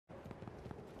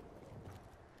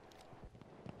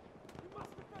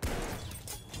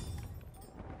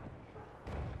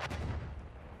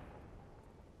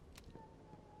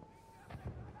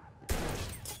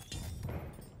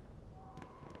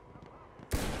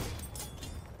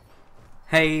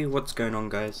Hey, what's going on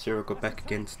guys? CerealGod back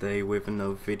again today with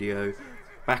another video,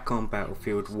 back on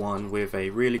Battlefield 1 with a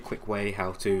really quick way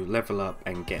how to level up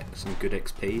and get some good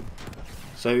XP.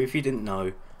 So if you didn't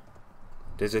know,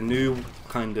 there's a new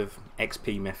kind of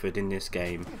XP method in this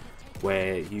game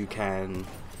where you can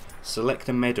select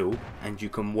a medal and you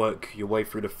can work your way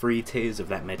through the 3 tiers of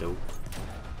that medal.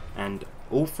 And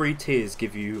all 3 tiers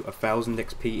give you 1000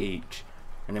 XP each,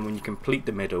 and then when you complete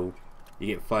the medal you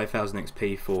get 5000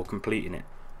 XP for completing it.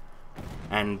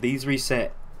 And these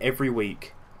reset every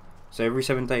week, so every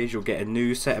 7 days you'll get a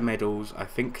new set of medals. I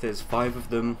think there's 5 of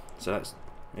them, so that's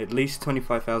at least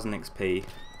 25,000 XP.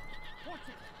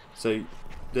 So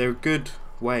they're a good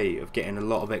way of getting a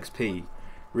lot of XP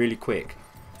really quick.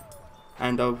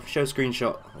 And I'll show a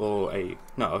screenshot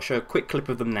I'll show a quick clip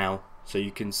of them now so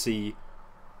you can see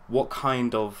what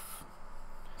kind of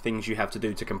things you have to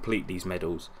do to complete these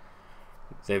medals.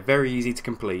 They're very easy to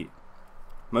complete.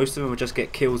 Most of them will just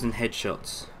get kills and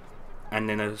headshots and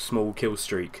then a small kill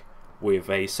streak with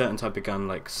a certain type of gun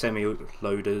like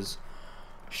semi-loaders,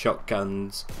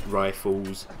 shotguns,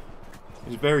 rifles.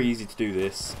 It's very easy to do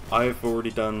this. I've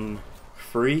already done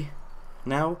 3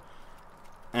 now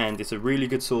and it's a really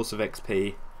good source of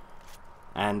XP,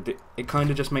 and it kind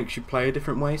of just makes you play a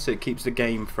different way, so it keeps the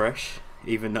game fresh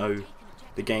even though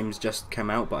the game's just come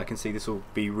out, but I can see this will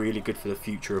be really good for the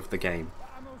future of the game.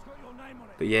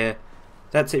 But yeah,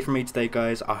 that's it from me today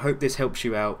guys. I hope this helps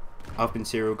you out. I've been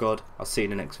CerealGod. I'll see you in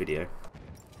the next video.